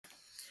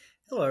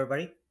Hello,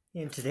 everybody.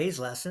 In today's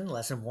lesson,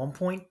 lesson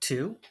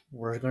 1.2,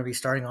 we're going to be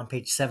starting on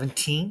page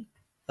 17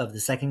 of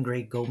the second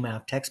grade Go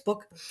Math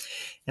textbook.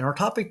 And our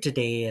topic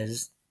today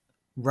is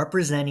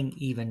representing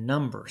even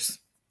numbers.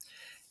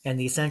 And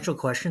the essential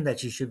question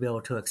that you should be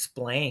able to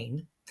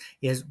explain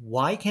is,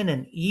 why can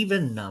an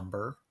even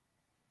number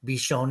be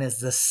shown as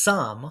the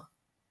sum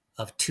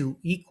of two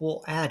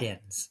equal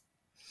addends?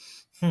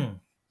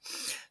 Well,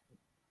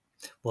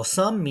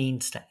 sum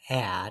means to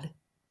add.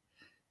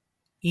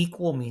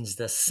 Equal means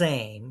the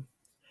same.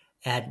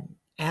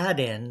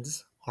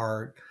 Addends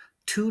are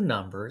two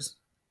numbers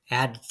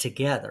added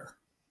together.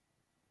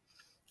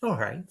 All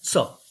right,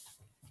 so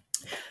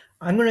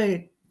I'm going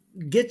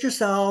to get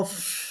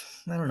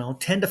yourself,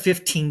 10 to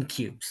 15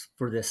 cubes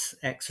for this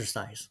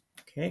exercise.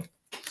 Okay.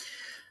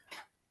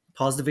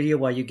 Pause the video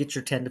while you get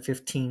your 10 to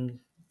 15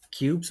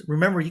 cubes.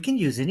 Remember, you can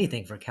use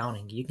anything for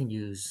counting. You can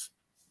use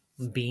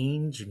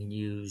beans, you can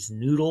use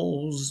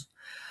noodles,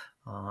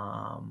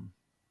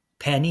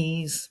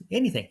 pennies,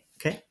 anything.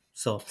 Okay,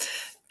 so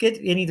get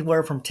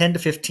anywhere from 10 to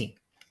 15.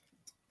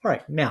 All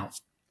right, now,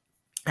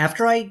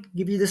 after I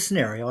give you the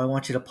scenario, I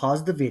want you to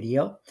pause the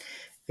video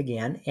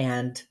again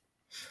and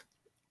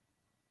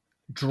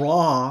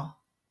draw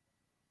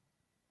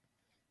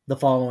the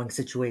following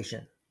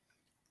situation.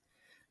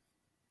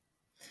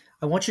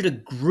 I want you to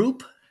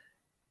group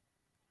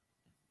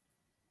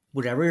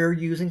whatever you're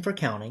using for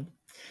counting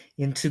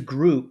into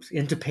groups,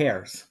 into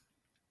pairs.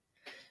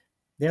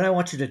 Then I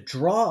want you to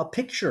draw a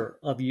picture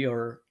of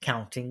your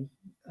counting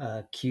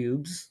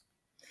cubes,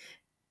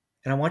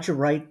 and I want you to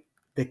write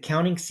the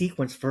counting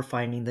sequence for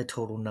finding the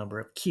total number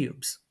of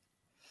cubes.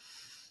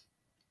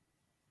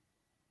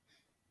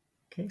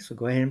 Okay, so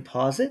go ahead and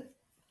pause it.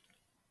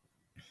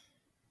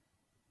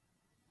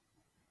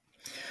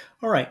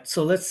 All right,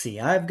 so let's see.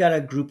 I've got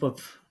a group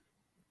of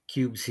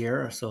cubes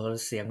here. So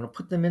let's see. I'm going to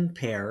put them in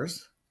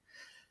pairs.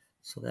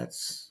 So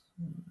that's,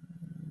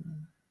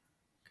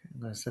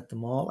 I'm going to set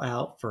them all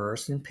out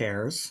first in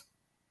pairs.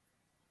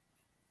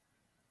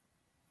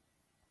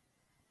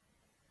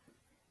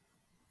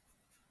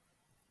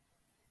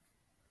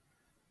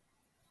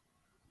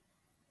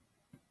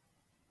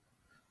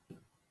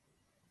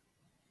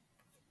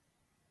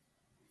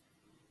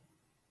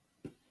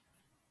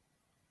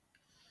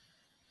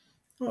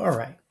 All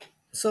right,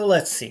 so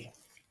let's see.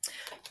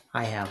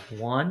 I have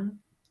 1,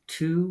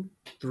 2,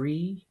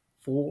 3,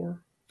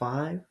 4,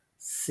 5,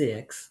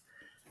 6,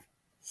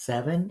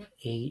 7,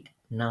 8,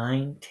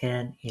 9,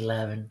 10,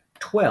 11,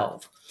 12.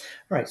 All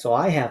right, so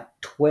I have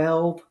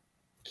 12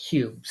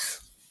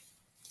 cubes.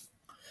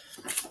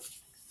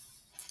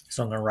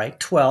 So I'm going to write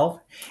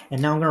 12,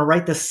 and now I'm going to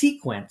write the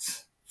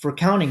sequence for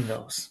counting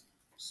those.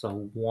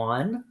 So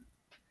 1,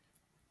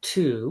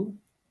 2,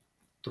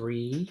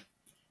 3,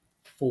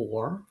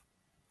 4,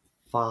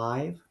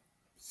 5,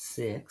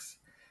 6,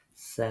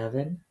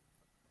 7,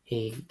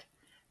 8,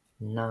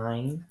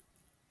 9,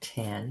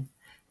 10,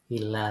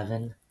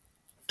 11,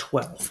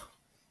 12.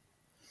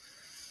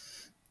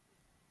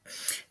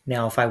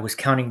 Now, if I was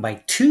counting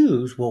by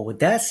twos, what would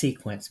that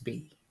sequence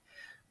be?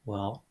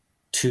 Well,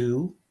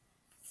 2,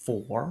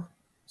 4,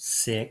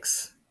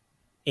 6,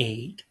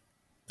 8,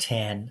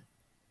 10,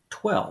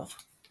 12.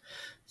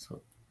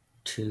 So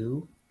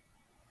 2,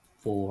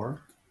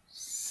 4,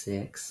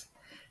 6,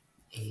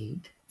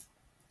 8,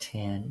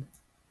 10,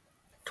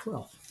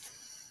 12.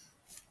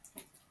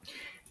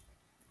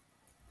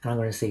 And I'm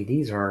going to say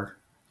these are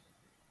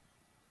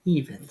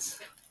evens.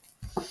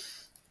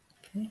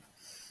 Okay.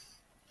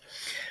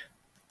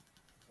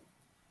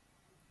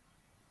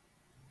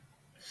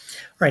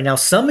 All right, now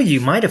some of you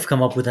might have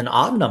come up with an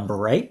odd number,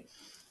 right?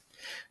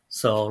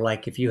 So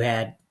like if you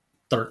had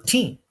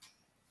 13,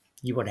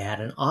 you would have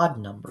had an odd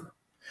number.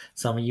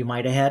 Some of you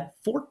might have had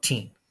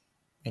 14,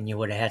 and you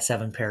would have had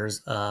 7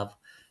 pairs of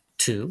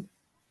 2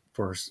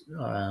 for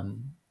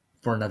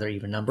another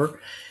even number.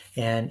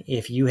 And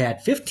if you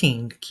had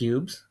 15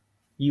 cubes,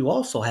 you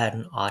also had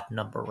an odd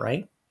number,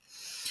 right?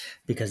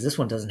 Because this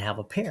one doesn't have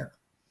a pair.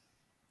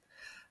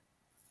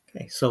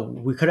 Okay, so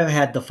we could have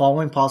had the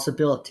following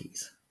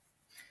possibilities.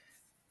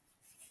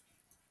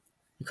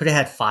 You could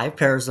have had 5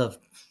 pairs of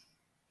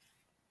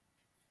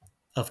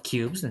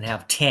cubes and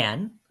have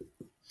 10.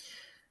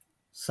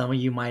 Some of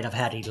you might have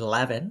had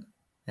 11,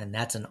 and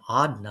that's an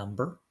odd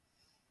number.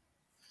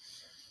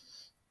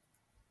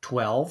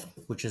 12,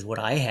 which is what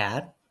I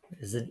had,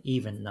 is an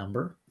even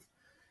number.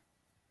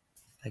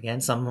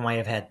 Again, some might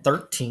have had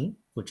 13,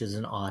 which is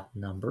an odd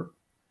number.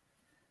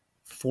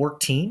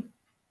 14,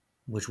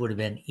 which would have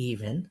been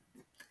even.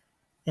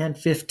 And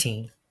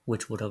 15,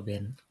 which would have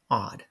been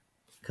odd,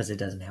 because it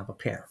doesn't have a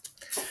pair.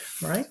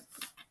 All right?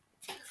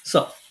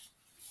 So,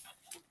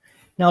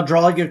 now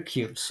draw your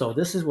cubes. So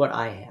this is what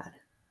I had.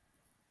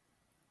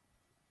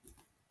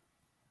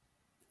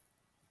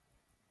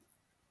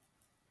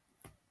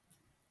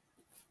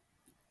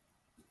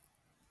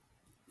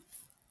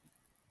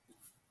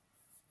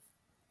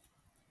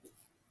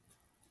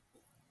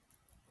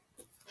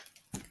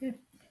 Okay.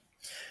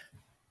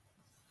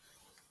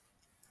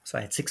 So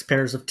I had 6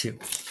 pairs of 2.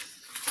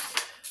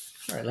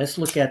 All right, let's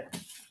look at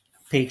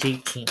page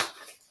 18.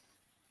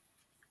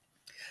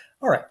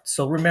 All right,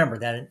 so remember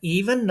that an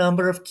even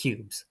number of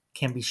cubes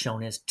can be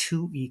shown as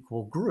two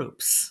equal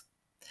groups.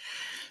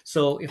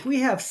 So if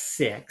we have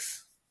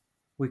 6,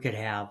 we could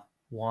have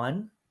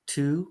 1,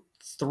 2,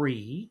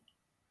 3,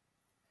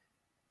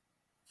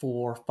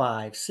 4,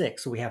 5,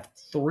 6. So we have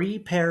 3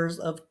 pairs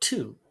of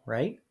 2,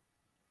 right?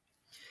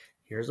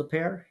 Here's a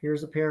pair,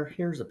 here's a pair,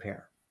 here's a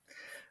pair.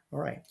 All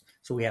right,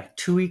 so we have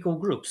 2 equal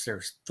groups.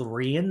 There's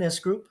 3 in this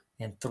group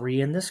and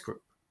 3 in this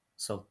group.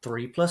 So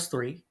 3 plus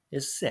 3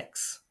 is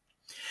 6.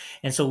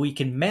 And so we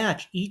can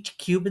match each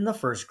cube in the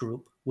first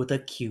group with a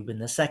cube in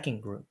the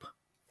second group.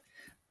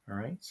 All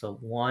right, so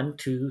 1,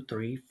 2,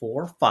 3,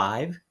 4,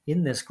 5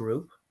 in this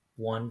group.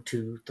 1,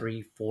 2,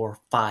 3, 4,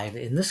 5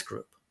 in this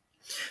group.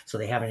 So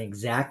they have an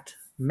exact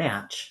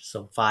match.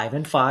 So 5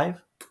 and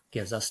 5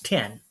 gives us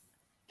 10.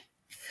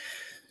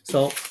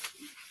 So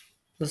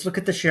let's look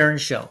at the share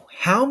and show.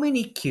 How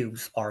many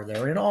cubes are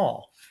there in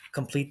all?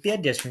 Complete the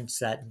addition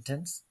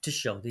sentence to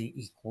show the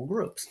equal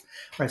groups.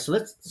 All right, so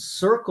let's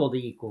circle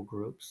the equal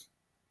groups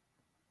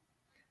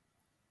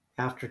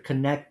after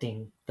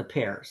connecting the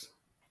pairs.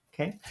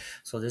 Okay,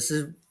 so this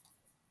is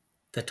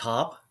the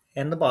top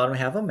and the bottom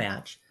have a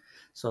match.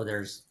 So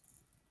there's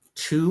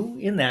 2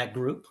 in that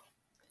group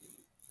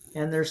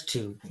and there's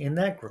 2 in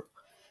that group.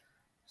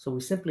 So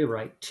we simply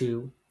write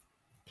 2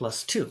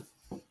 plus 2.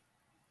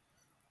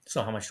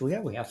 So how much do we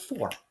have? We have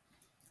 4.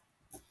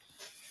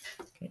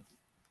 Okay.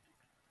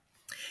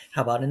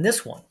 How about in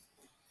this one?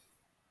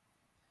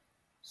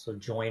 So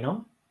join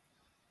them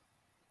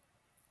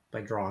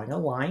by drawing a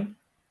line.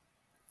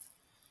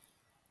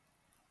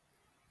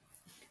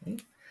 Okay.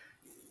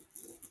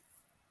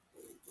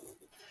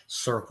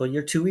 Circle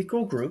your 2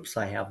 equal groups.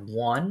 I have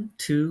 1,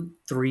 2,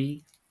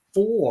 3,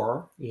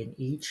 4 in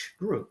each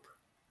group.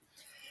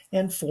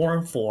 And 4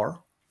 and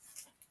 4.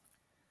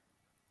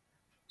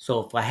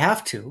 So if I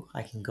have to,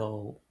 I can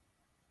go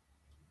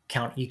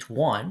count each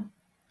one.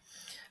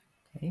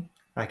 Okay.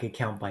 I could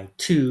count by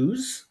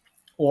 2s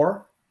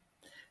or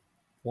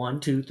 1,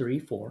 2, 3,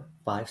 4,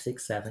 5,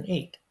 6, 7,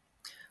 8.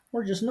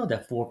 Or just know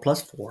that 4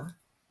 plus 4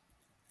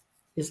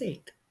 is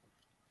 8.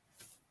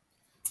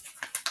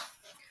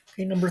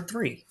 Okay, number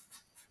 3.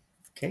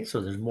 Okay,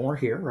 so there's more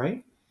here,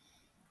 right?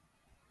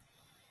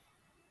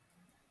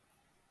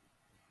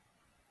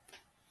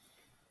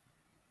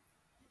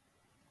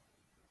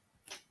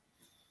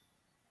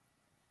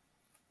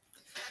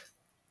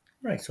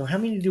 Right, so how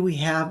many do we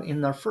have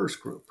in our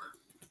first group?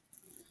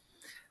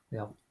 We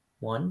have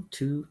 1,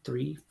 2,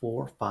 3,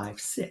 4, 5,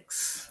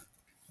 6.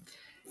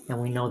 And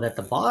we know that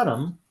the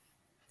bottom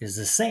is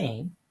the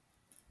same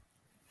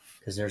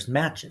because there's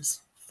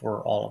matches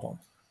for all of them.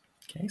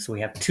 Okay, so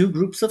we have 2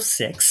 groups of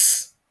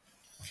 6.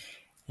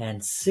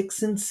 And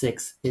 6 and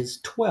 6 is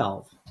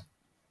 12.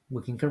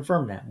 We can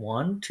confirm that.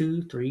 1,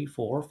 2, 3,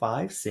 4,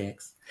 5,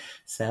 6,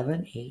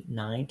 7, 8,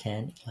 9,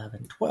 10,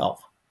 11,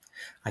 12.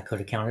 I could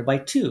have counted by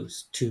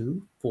 2s.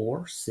 2,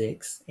 4,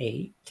 6,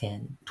 8,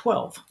 10,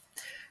 12.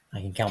 I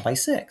can count by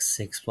 6.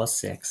 6 plus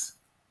 6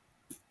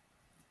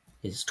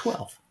 is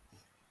 12.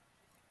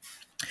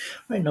 All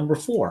right, number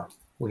 4.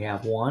 We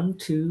have 1,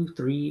 2,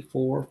 3,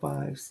 4,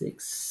 5,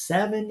 6,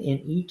 7 in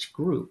each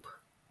group.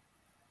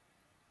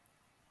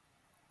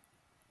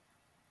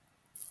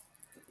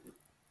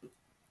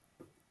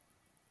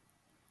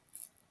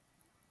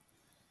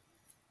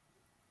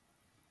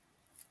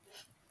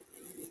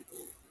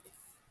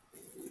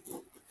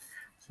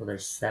 So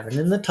there's 7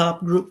 in the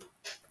top group,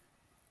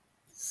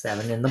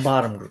 7 in the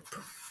bottom group.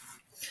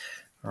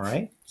 All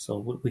right,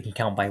 so we can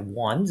count by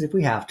 1s if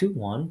we have to.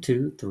 1,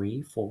 2,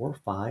 3, 4,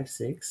 5,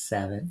 6,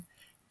 7,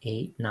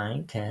 8,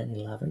 9, 10,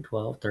 11,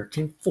 12,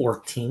 13,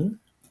 14.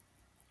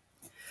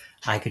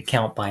 I could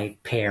count by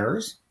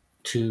pairs.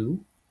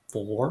 2,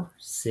 4,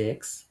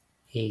 6,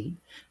 8,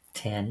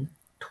 10,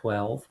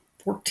 12,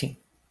 14.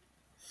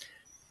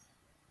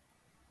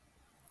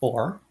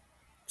 Or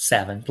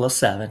 7 plus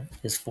 7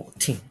 is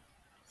 14.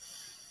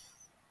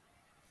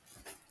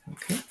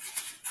 Okay.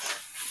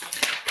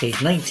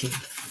 Page 19.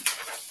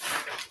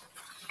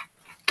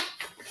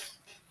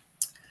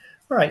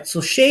 All right,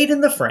 so shade in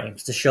the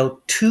frames to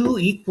show 2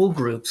 equal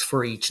groups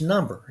for each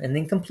number, and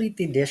then complete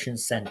the addition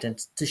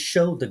sentence to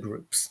show the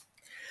groups.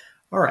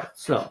 All right,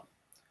 so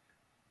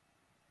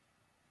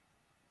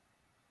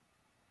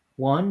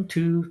 1,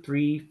 2,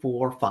 3,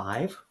 4,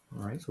 5.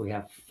 All right, so we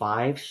have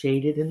 5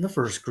 shaded in the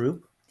first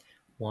group,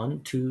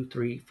 1, 2,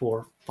 3,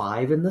 4,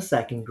 5 in the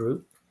second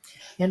group,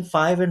 and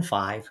 5 and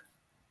 5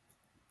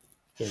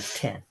 is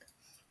 10.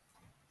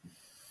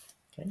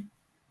 Okay,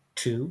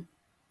 2,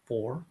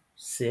 4,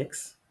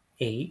 6,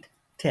 8,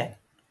 10.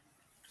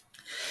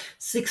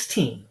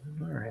 16.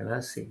 All right,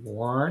 let's see.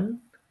 1,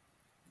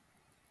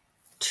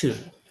 2,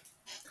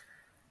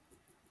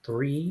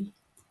 3,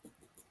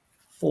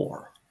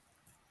 4,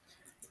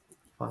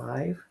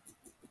 5,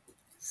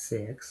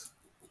 6,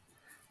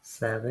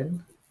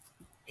 7,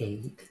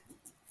 8,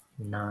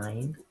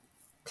 9,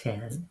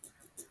 10,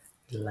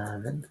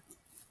 11,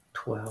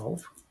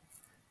 12,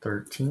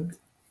 13,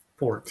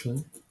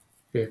 14,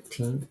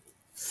 15,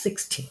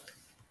 16.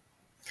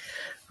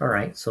 All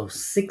right, so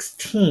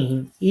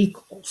 16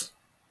 equals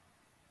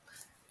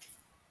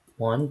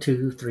 1,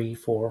 2, 3,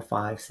 4,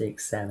 5,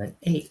 6, 7,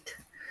 8.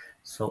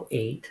 So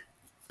 8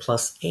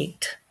 plus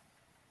 8.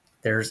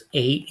 There's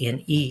 8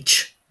 in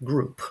each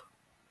group.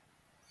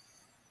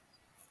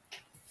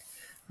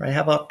 All right,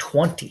 how about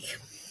 20?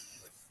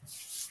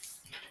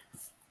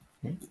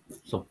 Okay,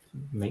 so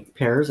make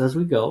pairs as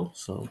we go.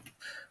 So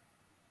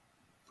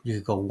you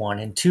could go 1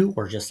 and 2,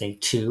 or just say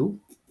 2,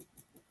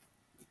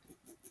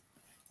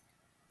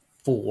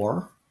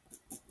 4,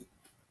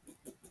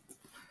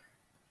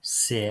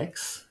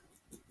 6,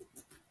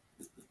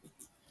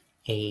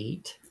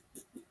 8,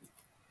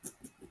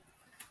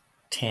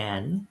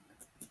 10,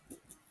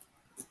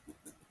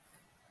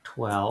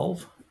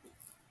 12,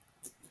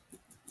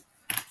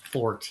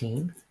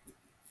 14,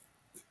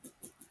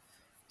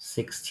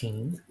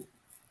 16,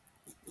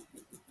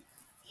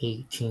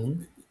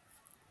 18,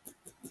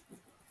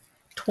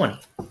 20.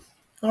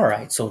 All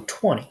right, so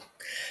 20.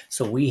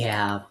 So we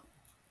have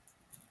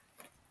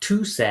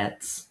 2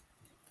 sets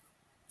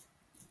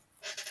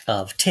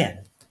of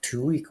 10,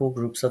 2 equal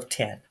groups of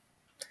 10.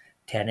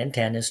 10 and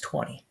 10 is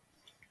 20. All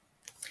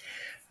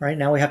right,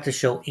 now we have to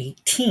show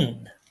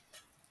 18.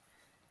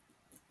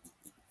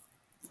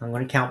 I'm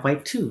going to count by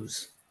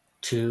twos.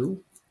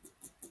 2,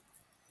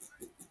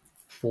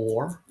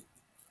 4,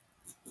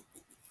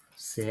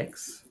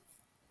 6,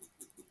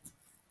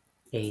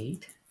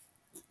 8,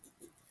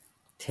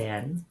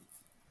 10,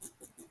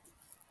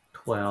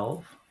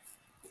 12,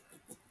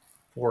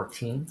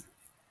 14,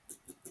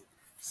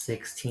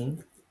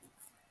 16,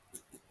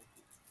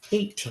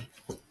 18.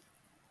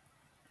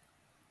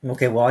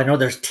 Okay, well, I know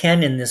there's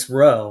 10 in this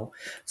row,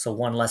 so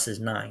 1 less is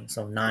 9.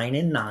 So 9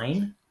 and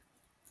 9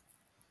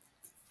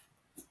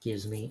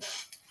 gives me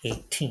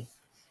 18.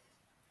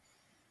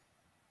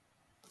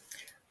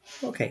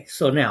 Okay,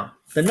 so now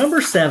the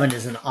number 7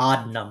 is an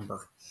odd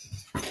number.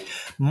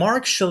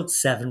 Mark showed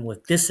 7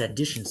 with this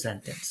addition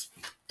sentence: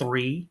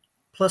 3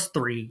 plus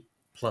 3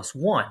 plus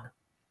 1.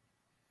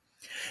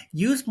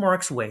 Use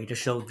Mark's way to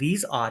show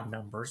these odd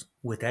numbers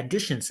with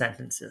addition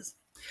sentences.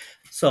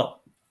 So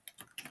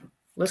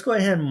let's go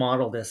ahead and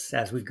model this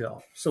as we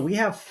go. So we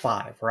have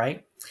 5,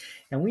 right?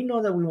 And we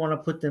know that we want to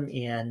put them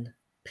in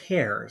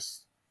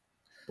pairs.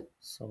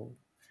 So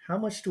how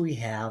much do we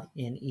have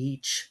in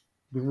each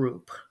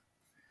group?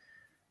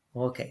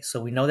 Okay,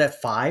 so we know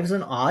that 5 is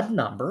an odd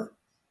number.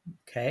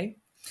 Okay,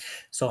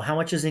 so how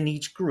much is in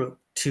each group?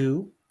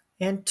 2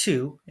 and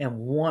 2 and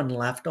 1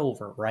 left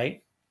over,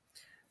 right?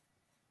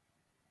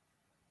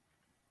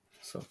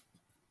 So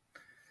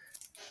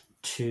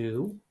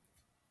 2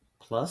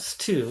 plus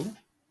 2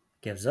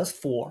 gives us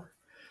 4,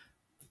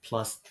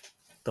 plus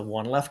the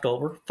 1 left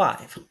over,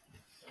 5.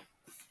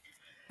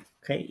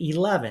 Okay,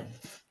 11.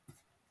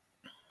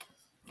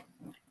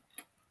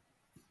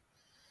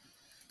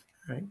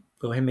 All right,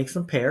 go ahead and make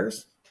some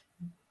pairs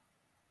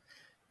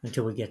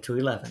until we get to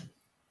 11.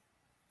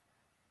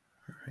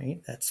 All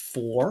right, that's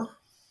 4,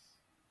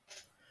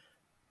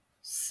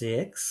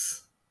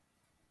 6,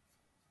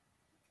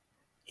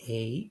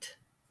 8,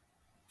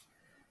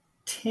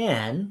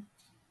 10,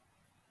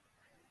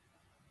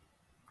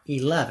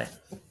 11.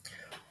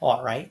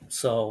 All right,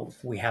 so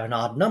we have an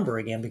odd number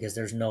again because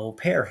there's no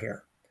pair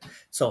here.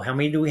 So how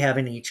many do we have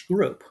in each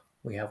group?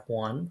 We have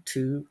 1,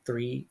 2,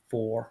 3,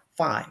 4,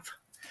 5.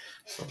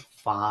 So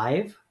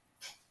 5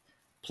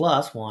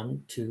 plus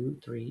 1, 2,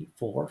 3,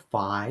 4,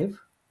 5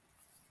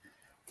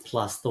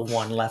 plus the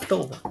 1 left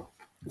over.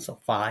 So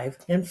 5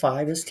 and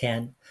 5 is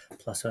 10,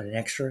 plus an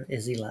extra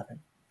is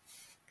 11.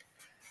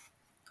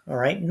 All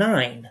right,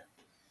 9.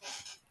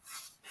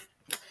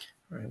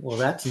 All right, well,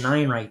 that's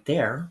 9 right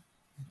there,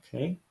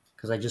 okay,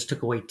 because I just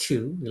took away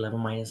 2. 11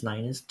 minus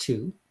 9 is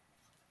 2.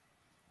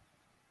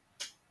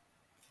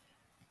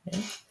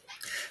 Okay.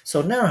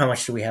 So now how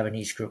much do we have in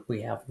each group?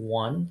 We have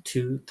 1,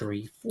 2,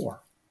 3,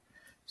 4.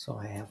 So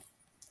I have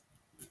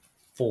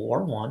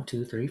 4, 1,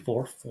 2, 3,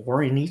 4,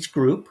 4 in each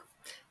group,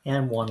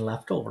 and 1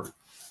 left over.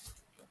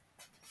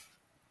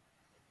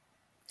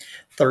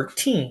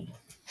 13.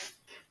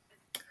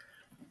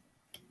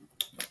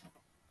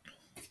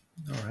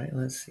 All right,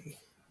 let's see.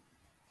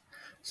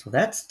 So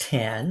that's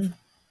 10,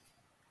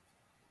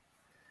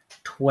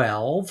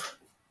 12,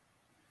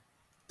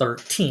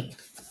 13.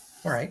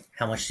 All right,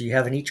 how much do you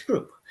have in each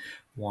group?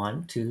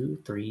 1, 2,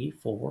 3,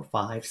 4,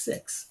 5,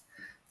 6.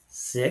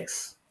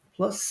 6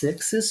 plus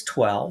 6 is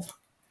 12,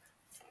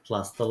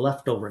 plus the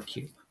leftover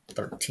cube,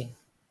 13.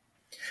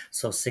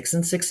 So 6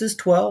 and 6 is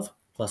 12,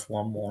 plus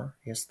 1 more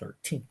is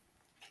 13.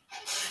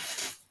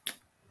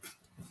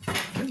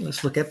 Okay,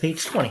 let's look at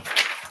page 20.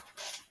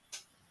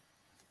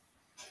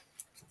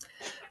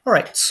 All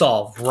right,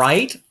 solve,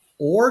 write,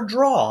 or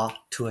draw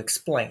to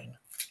explain.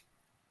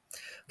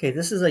 Okay,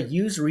 this is a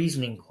use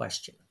reasoning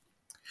question.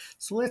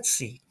 So let's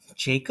see.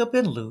 Jacob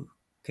and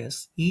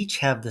Lucas each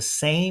have the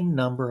same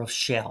number of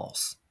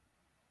shells.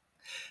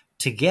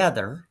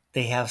 Together,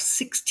 they have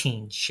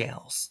 16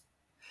 shells.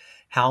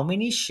 How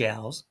many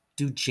shells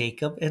do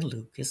Jacob and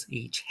Lucas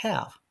each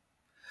have?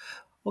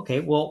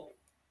 Okay, well,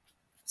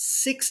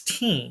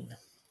 16.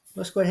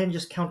 let's go ahead and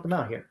just count them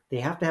out here. They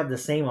have to have the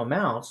same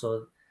amount,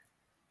 so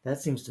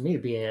that seems to me to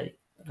be an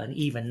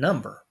even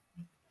number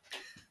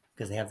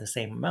because they have the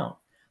same amount.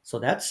 So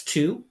that's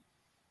 2,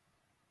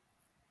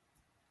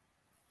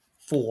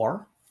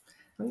 4.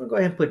 I'm going to go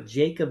ahead and put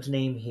Jacob's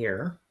name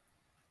here.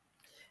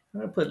 I'm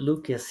going to put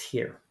Lucas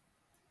here.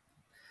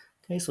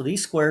 Okay, so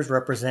these squares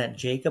represent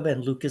Jacob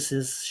and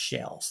Lucas's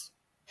shells.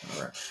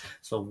 All right.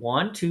 So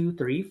 1, 2,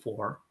 3,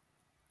 4,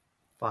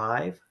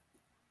 5,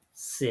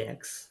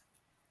 6,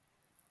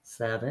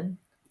 7,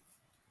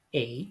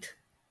 8,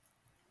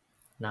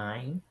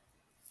 9,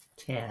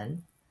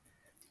 10,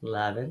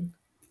 11,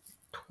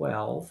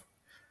 12,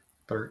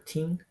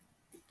 13,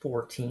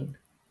 14,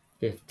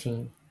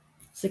 15,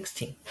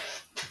 16.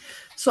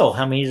 So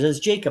how many does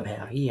Jacob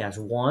have? He has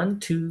 1,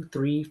 2,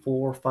 3,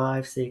 4,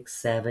 5,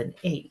 6, 7,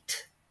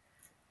 8.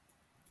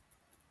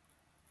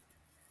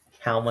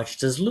 How much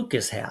does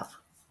Lucas have?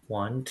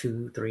 1,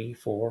 2, 3,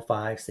 4,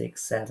 5,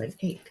 6, 7,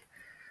 8.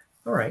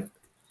 All right,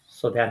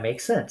 so that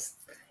makes sense.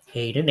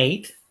 8 and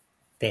 8,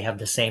 they have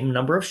the same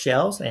number of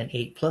shells, and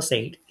 8 plus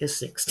 8 is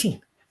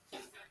 16.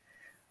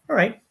 All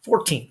right,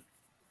 14.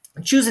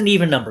 Choose an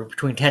even number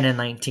between 10 and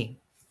 19.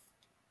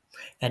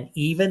 An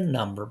even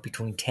number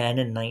between 10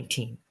 and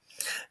 19.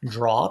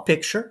 Draw a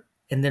picture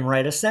and then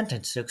write a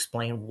sentence to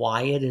explain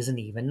why it is an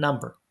even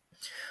number.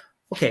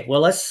 Okay,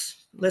 well, let's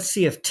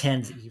see if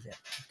 10's even.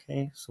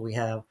 Okay, so we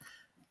have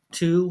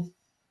 2,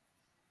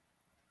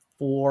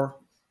 4,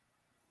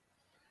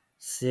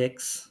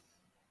 6,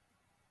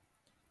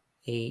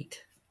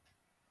 8,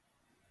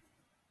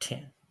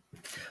 10.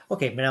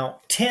 Okay, but now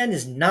 10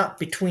 is not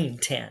between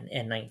 10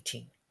 and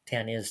 19.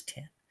 10 is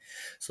 10.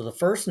 So the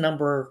first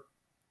number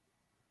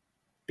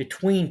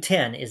between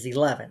 10 is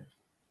 11.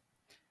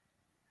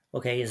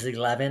 Okay, is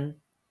 11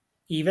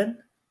 even?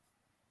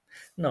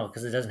 No,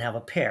 because it doesn't have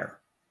a pair.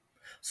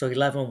 So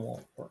 11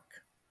 won't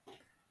work.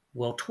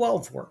 Will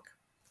 12 work?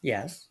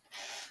 Yes.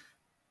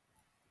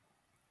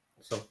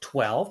 So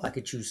 12, I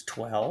could choose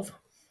 12.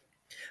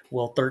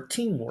 Will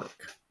 13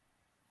 work?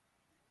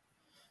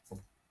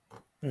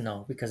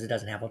 No, because it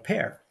doesn't have a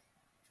pair.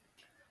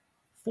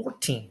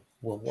 14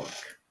 will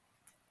work.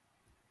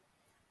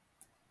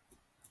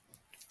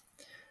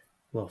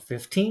 Will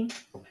 15?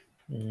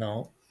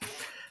 No.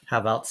 How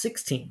about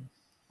 16?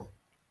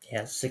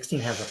 Yes, 16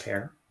 has a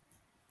pair.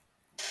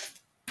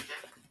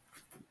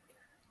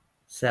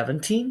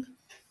 17?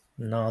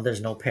 No,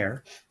 there's no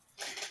pair.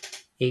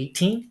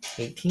 18?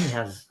 18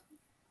 has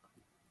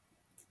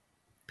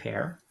a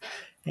pair.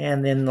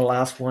 And then the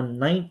last one,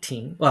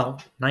 19.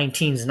 Well,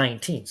 19 is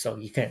 19, so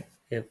you can't,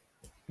 if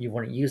you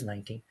wouldn't use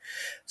 19.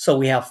 So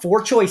we have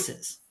 4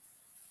 choices.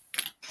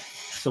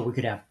 So we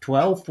could have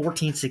 12,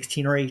 14,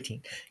 16, or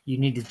 18. You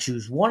need to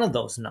choose one of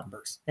those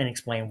numbers and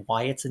explain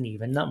why it's an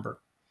even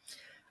number.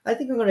 I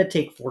think I'm going to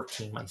take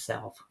 14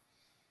 myself.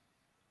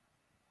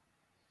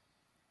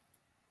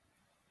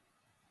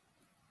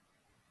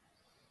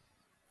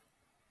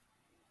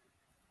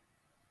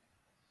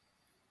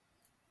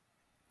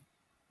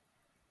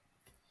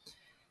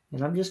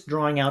 And I'm just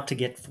drawing out to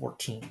get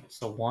 14.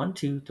 So 1,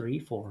 2, 3,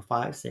 4,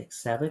 5, 6,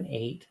 7,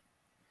 8,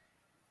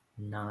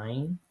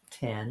 9,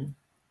 10,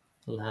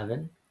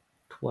 11,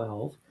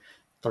 12,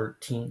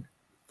 13,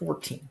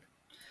 14.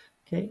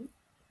 Okay.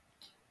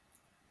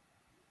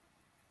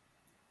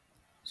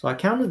 So I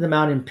counted them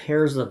out in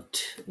pairs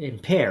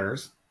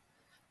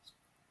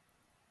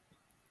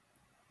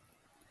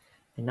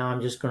And now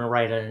I'm just going to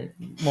write a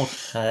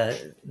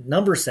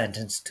number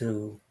sentence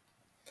to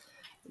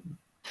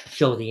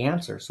show the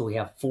answer. So we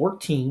have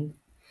 14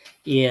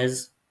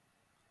 is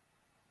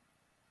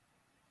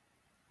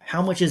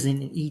how much is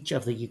in each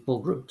of the equal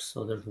groups.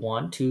 So there's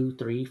 1, 2,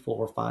 3,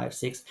 4, 5,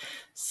 6,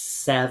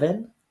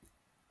 7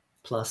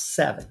 plus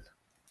 7.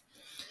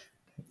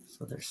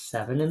 So there's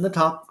 7 in the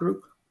top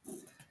group,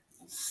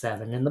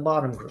 7 in the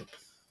bottom group.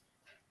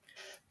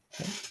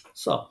 Okay.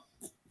 So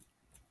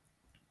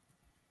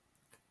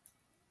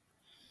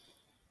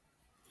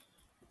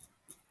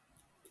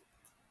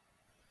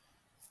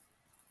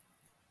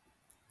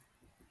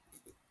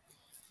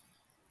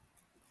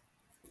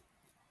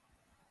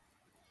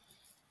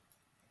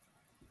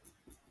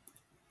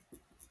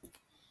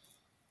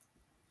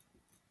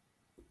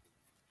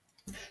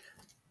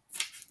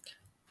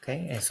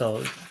okay, and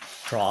so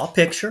draw a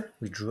picture.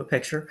 We drew a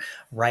picture.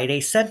 Write a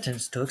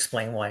sentence to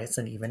explain why it's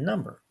an even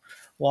number.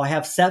 Well, I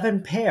have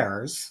 7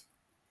 pairs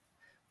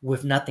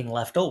with nothing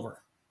left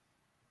over.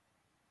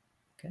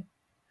 Okay,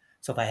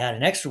 so if I had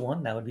an extra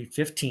one, that would be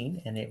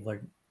 15, and it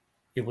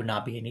would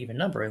not be an even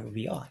number. It would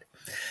be odd.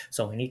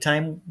 So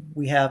anytime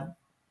we have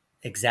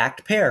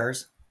exact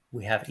pairs,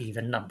 we have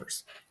even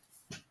numbers.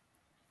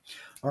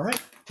 All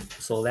right,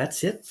 so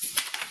that's it.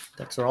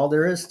 That's all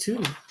there is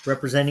to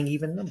representing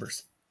even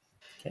numbers.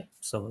 Okay,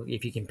 so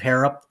if you can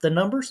pair up the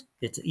numbers,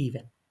 it's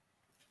even.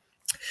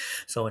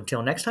 So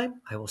until next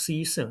time, I will see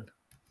you soon.